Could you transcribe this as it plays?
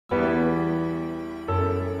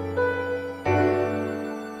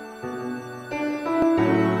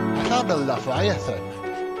found a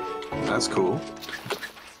Leviathan. That's cool.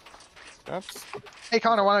 That's... Hey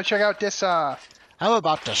Connor, want to check out this? I'm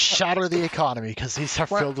about to shatter the economy because these are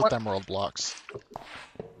filled with emerald blocks.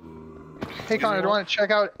 Hey Connor, do you want to check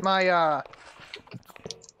out my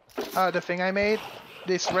the thing I made?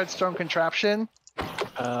 This redstone contraption?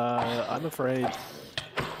 I'm afraid.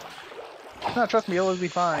 No, trust me, it'll be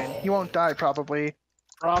fine. You won't die, probably.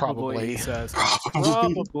 Probably, he says.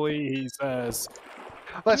 Probably, he says.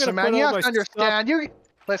 Listen, man, you have to understand.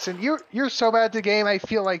 You're so bad at the game, I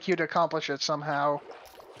feel like you'd accomplish it somehow.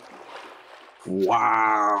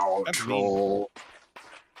 Wow, troll.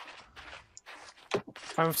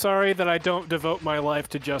 I'm sorry that I don't devote my life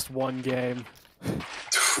to just one game.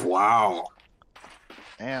 Wow.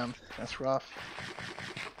 Damn, that's rough.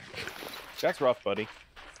 That's rough, buddy.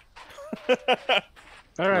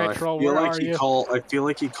 Alright, No, troll, where are you? I feel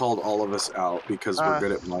like he called all of us out because we're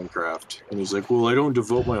good at Minecraft. And he's like, well, I don't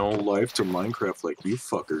devote my whole life to Minecraft like you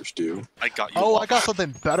fuckers do. I got you. Oh, I got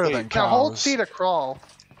something better than cows. Now hold C to crawl.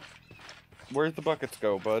 Where'd the buckets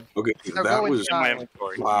go, bud? Okay, Now that go was... inside. My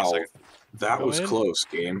inventory. Wow. Give me a second. That Go was in. close,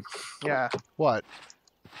 game. Yeah. What?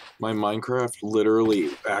 My Minecraft literally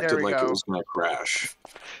acted we like go. it was gonna crash.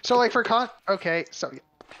 So like for okay, so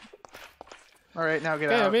alright, now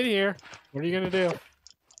get Hey, out. I'm in here. What are you gonna do?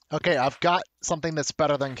 Okay, I've got something that's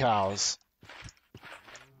better than cows.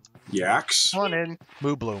 Yaks? Come on in.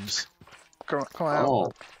 Moo blooms. Come on out.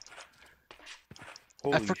 Oh,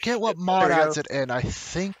 I Holy forget what shit. mod There you adds it in. I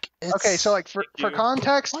think it's... Okay, so like for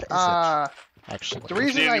context, What is it? Actually. the If you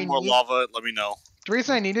reason need I any more need lava, let me know. the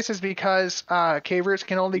reason I need this is because cave roots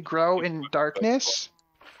can only grow in darkness,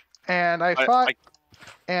 and I thought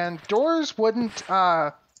and doors wouldn't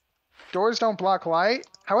doors don't block light.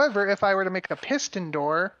 However, if I were to make a piston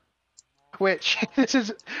door, which this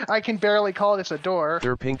is, I can barely call this a door.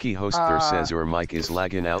 Their pinky host there says your mic is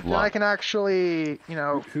lagging out Then I lot. can actually, you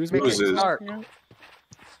know, Who's make Who's it this? dark.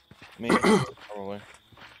 Me, probably.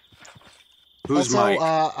 who's Also, Mike?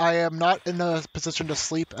 I am not in a position to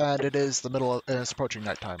sleep, and it is the middle of... it's approaching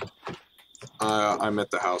nighttime. I'm at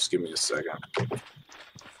the house. Give me a second.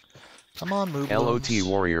 Come on, Moo LOT blooms.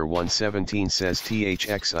 Warrior 117 says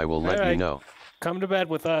THX I will let you Alright. know. Come to bed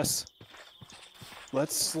with us.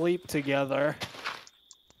 Let's sleep together.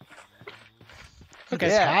 Okay,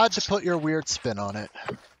 Yeah. had to put your weird spin on it.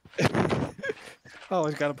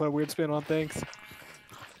 Always gotta put a weird spin on things.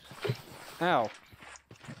 Ow.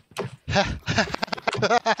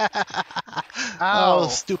 Ow. Oh,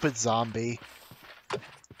 stupid zombie.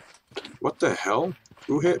 What the hell?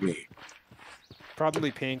 Who hit me? Probably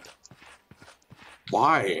pink.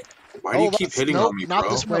 Why? Why do you keep that's- hitting nope, on me, not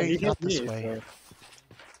bro? this way. he hit Not this me, way. so-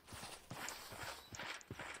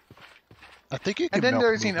 I think you can And then milk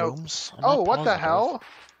there's, Moo you know- blooms. I'm Oh, not what the positive. hell?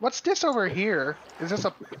 What's this over here? Is this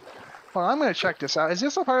a... Well, I'm gonna check this out. Is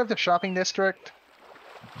this a part of the shopping district?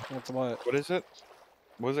 What's what? What is it?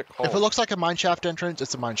 What is it called? If it looks like a mineshaft entrance,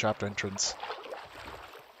 it's a mineshaft entrance.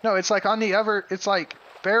 No, it's like on the other... It's like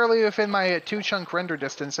barely within my 2-chunk render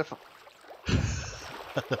distance. If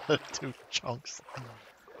 2 chunks.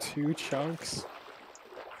 2 chunks?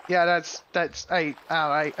 Yeah, that's...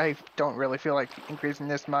 I don't really feel like increasing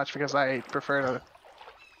this much because I prefer to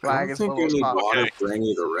I lag don't as think I little as need possible. water Okay. for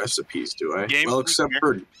any of the recipes, do I? Game, well, except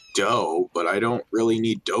for dough, but I don't really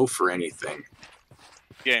need dough for anything.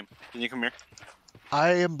 Game, can you come here? I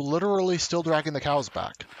am literally still dragging the cows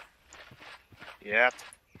back. Yeah.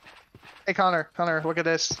 Hey, Connor, look at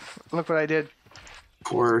this. Look what I did. Of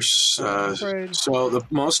course, afraid. so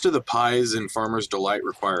most of the pies in Farmer's Delight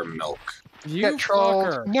require milk. You Get trolled.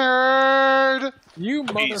 fucker! Nerd! You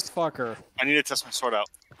Please. motherfucker! I need to test my sword out.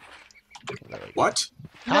 What?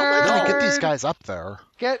 How am I gonna get these Nerd! guys up there?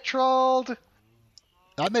 Get trolled!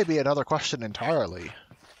 That may be another question entirely.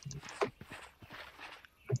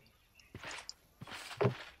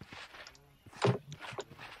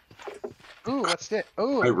 Ooh, what's it?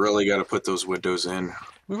 Ooh. I really gotta put those windows in.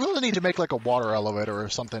 We really need to make like a water elevator or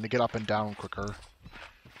something to get up and down quicker.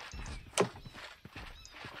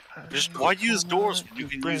 Just why use doors when you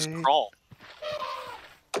can use crawl?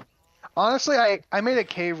 Honestly, I made a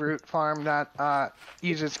cave root farm that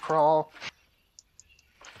uses crawl.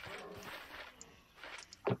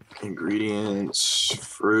 Ingredients,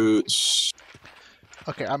 fruits.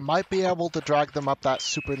 Okay, I might be able to drag them up that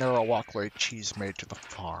super narrow walkway Cheese made to the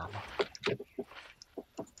farm.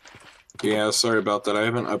 Yeah, sorry about that. I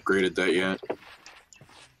haven't upgraded that yet.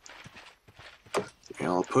 Yeah,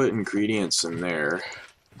 I'll put ingredients in there.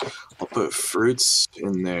 I'll put fruits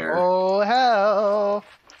in there. Oh, hell!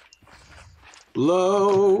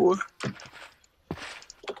 Low.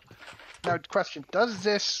 Now, question, does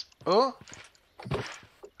this... Oh?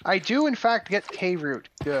 I do, in fact, get K-root.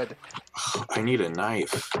 Good. I need a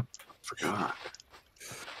knife. Forgot.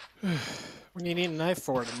 What do you need a knife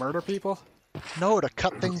for? To murder people? No, to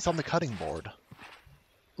cut things on the cutting board.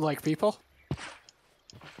 Like people?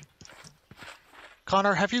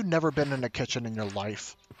 Connor, have you never been in a kitchen in your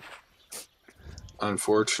life?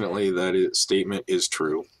 Unfortunately, statement is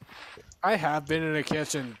true. I have been in a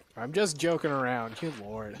kitchen. I'm just joking around. Good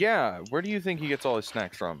lord. Yeah, where do you think he gets all his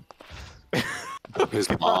snacks from? His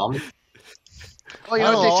mom? Well, you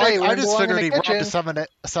know what they say. I women just belong in figured the he robbed kitchen.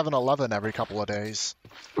 a 7-Eleven every couple of days.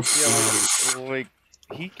 Yeah, like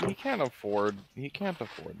he can't afford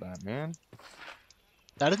that, man.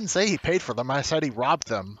 I didn't say he paid for them. I said he robbed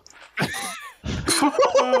them.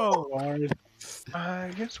 Oh lord.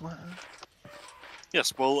 I guess what?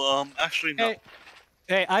 Yes, well, actually, no.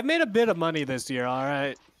 Hey, I made a bit of money this year,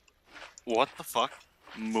 alright? What the fuck?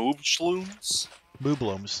 Moob shloons?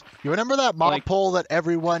 Mooblooms. You remember that mob Like- poll that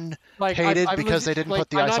everyone hated because they didn't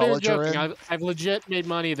put the I'm not even isolager joking. in? I've legit made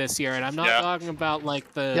money this year, and I'm not Yeah. talking about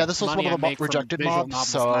like the Yeah, this was money one of I the make from rejected visual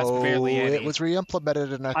mobs, novels, and that's so barely any. it was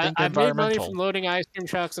re-implemented, and I think I've made money environmental. from loading ice cream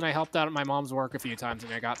trucks, and I helped out at my mom's work a few times,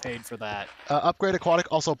 and I got paid for that. Upgrade Aquatic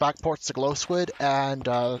also backports to Glow Squid, and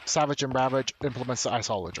Savage and Ravage implements the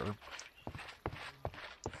isolager.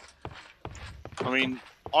 I mean,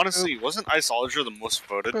 honestly, wasn't Isolager the most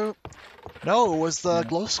voted? Boop. No, it was the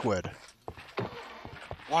Glow Squid.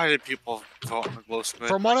 Why did people vote on the glow squid?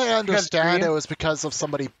 From what I understand, Dream- it was because of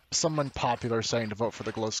someone popular saying to vote for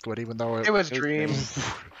the Glow Squid, even though It was Dream.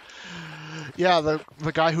 Yeah, the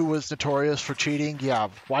guy who was notorious for cheating. Yeah,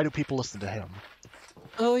 why do people listen to him?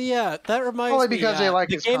 Oh yeah, that reminds Only me. because they like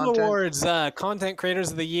the his Game content. Awards Content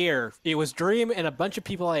Creators of the Year. It was Dream and a bunch of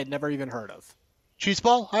people I had never even heard of.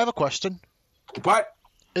 Cheeseball, I have a question. What?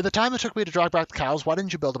 In the time it took me to drag back the cows, why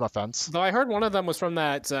didn't you build them a fence? Though I heard one of them was from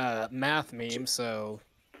that math meme, so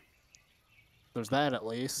there's that at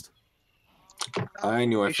least. I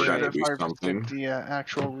knew I We forgot should to have do harvested something. the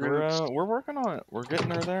actual roots. We're working on it. We're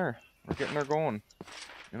getting her there. We're getting her going.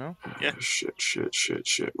 You know, Shit.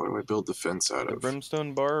 What do I build the fence out the of?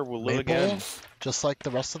 brimstone bar will live Maple, again. just like the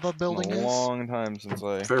rest of the building Been a is. long time since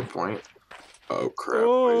I. Fair point. Oh crap!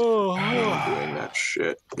 Oh. I'm doing that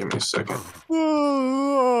shit. Give me a second.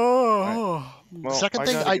 Well, Second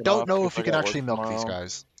thing, gotta I get don't off know because if you I can got actually work milk these tomorrow.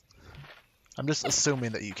 guys. I'm just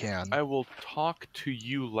assuming that you can. I will talk to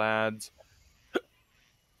you lads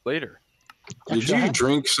later. Did you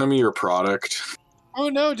drink some of your product? Oh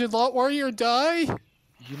no, did Lot Warrior die?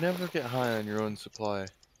 You never get high on your own supply.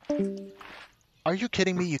 Are you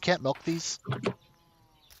kidding me? You can't milk these?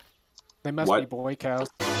 They must What? be boy cows.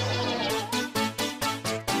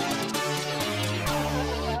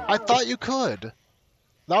 I thought you could.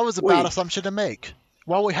 That was a Wait. bad assumption to make.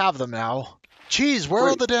 Well, we have them now. Jeez, where are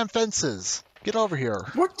Wait. the damn fences? Get over here.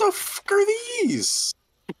 What the fuck are these?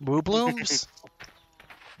 Moo blooms?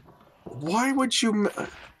 Why would you?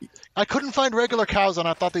 I couldn't find regular cows and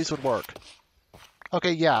I thought these would work.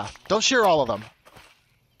 Okay, yeah. Don't shear all of them.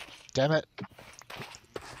 Damn it.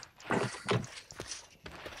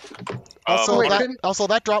 Also, wait, that, couldn't- also,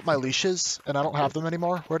 that dropped my leashes and I don't have them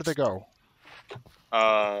anymore. Where did they go?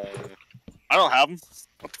 I don't have them.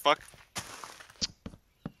 What the fuck?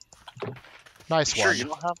 Nice Sure, one. you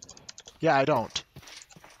don't have 'em? Yeah, I don't.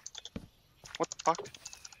 What the fuck?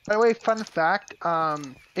 By the way, fun fact: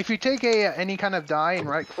 if you take any kind of dye and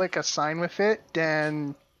right-click a sign with it,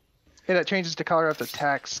 then it changes the color of the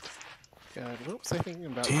text. God, what was I thinking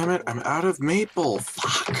about? Damn it! I'm out of maple.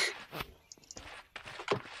 Fuck.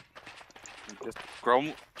 Just grow.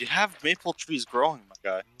 You have maple trees growing, my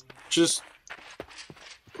guy. Just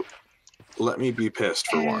let me be pissed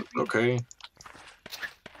for once, okay?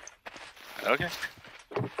 Okay.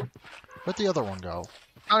 Where'd the other one go?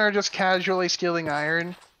 Connor just casually stealing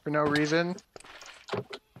iron for no reason.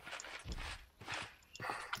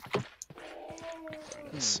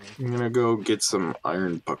 I'm gonna go get some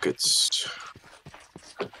iron buckets.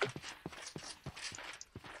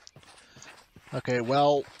 Okay,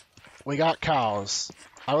 well, we got cows.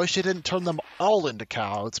 I wish you didn't turn them all into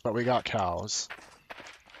cows, but we got cows.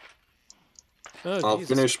 Oh, I'll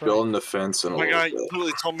Jesus finish Christ. building the fence in a My little guy bit.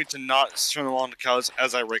 literally told me to not turn them on to cows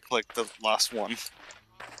as I right-click the last one.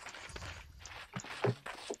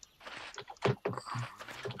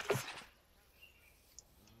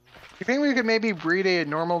 You think we could maybe breed a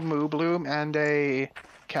normal moo bloom and a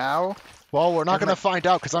cow? Well, we're not Never going to find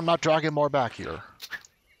out because I'm not dragging more back here.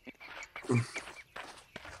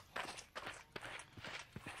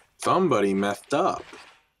 Somebody messed up.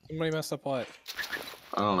 Somebody messed up what?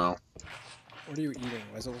 I don't know. What are you eating?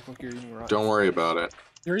 Why does it look like you're eating rotten? Don't worry about it.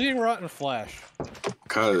 You're eating rotten flesh.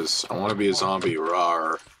 Cause I want to be a zombie.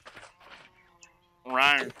 Rawr.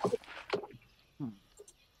 Right.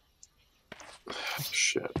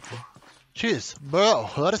 Shit. Jeez, bro,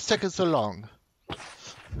 what is taking so long?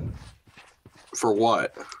 For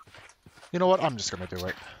what? You know what? I'm just gonna do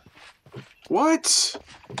it. What?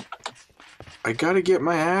 I gotta get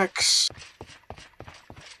my axe.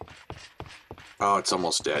 Oh, it's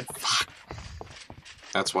almost dead. Fuck.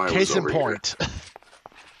 That's why I was Case in over here. point.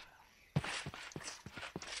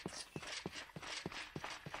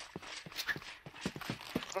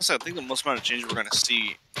 Honestly, I think the most amount of change we're going to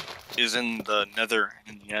see is in the nether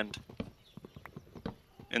in the end.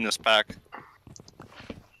 In this pack.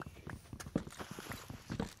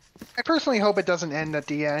 I personally hope it doesn't end at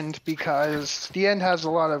the end because the end has a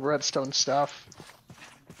lot of redstone stuff.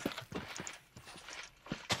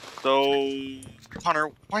 So, Connor,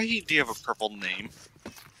 why do you have a purple name?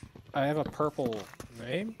 I have a purple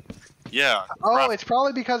name? Yeah. Oh, it's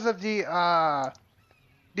probably because of the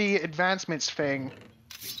advancements thing.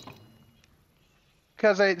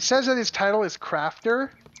 Because it says that his title is Crafter,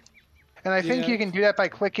 and I think Yeah. you can do that by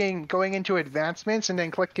going into advancements and then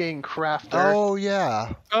clicking Crafter. Oh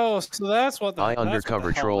yeah. Oh, so that's what the I that's what the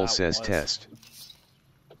undercover hell troll that says was. test.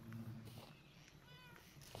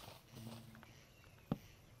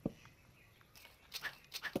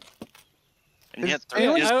 And yet Is-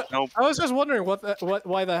 there is I, no... I was just wondering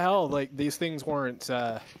why the hell like these things weren't.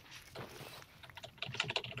 I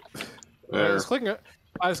There. was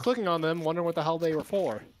clicking on them, wondering what the hell they were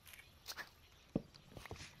for.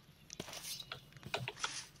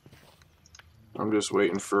 I'm just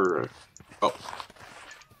waiting for. Oh.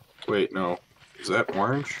 Wait, no. Is that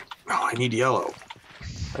orange? No, I need yellow.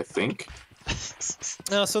 I think.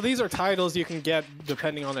 No, so these are titles you can get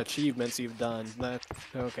depending on achievements you've done. That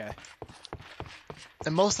okay.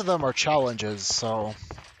 And most of them are challenges, so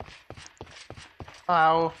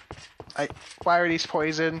Wow. Why are these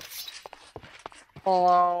poison?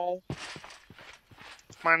 Hello.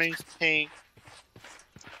 My name's Pink.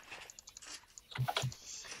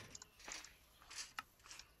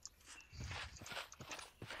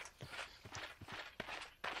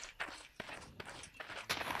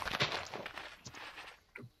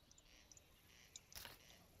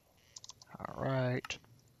 all right.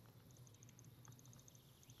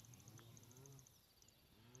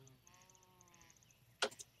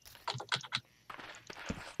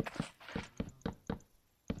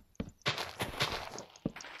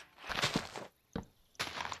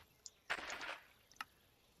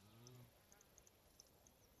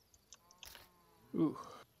 Ooh.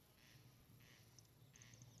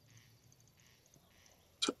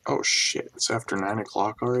 Oh shit! It's after 9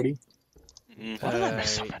 o'clock already. Why did I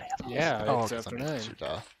miss so many of those? Yeah, Oh, it's 'cause after I missed 9. you,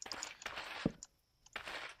 duh.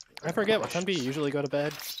 I forget what time do you usually go to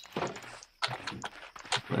bed?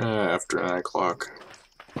 After 9 o'clock.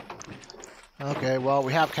 Okay, well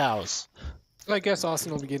we have cows. I guess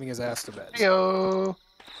Austin will be getting his ass to bed. Yo.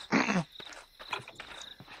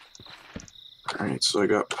 Alright, so I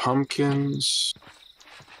got pumpkins,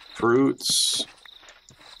 fruits,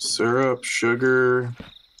 syrup, sugar.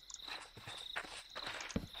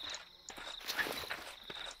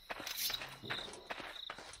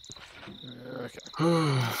 Okay.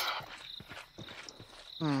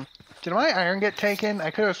 Did my iron get taken?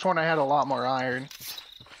 I could have sworn I had a lot more iron.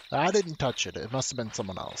 I didn't touch it. It must have been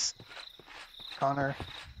someone else. Connor.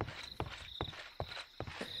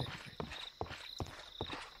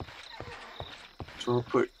 So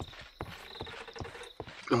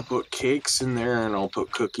I'll put cakes in there and I'll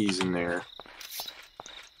put cookies in there.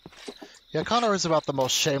 Yeah, Connor is about the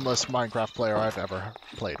most shameless Minecraft player I've ever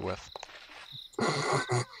played with.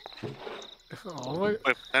 Oh, wait.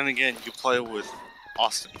 But then again, you play with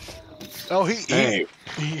Austin. Oh, Hey,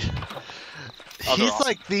 he's Austin.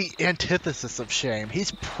 like the antithesis of shame.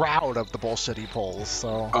 He's proud of the bullshit he pulls,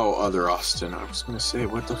 so... oh, other Austin. I was gonna say,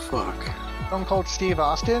 what the fuck? Stone Cold Steve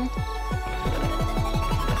Austin.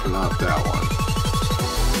 Not that one.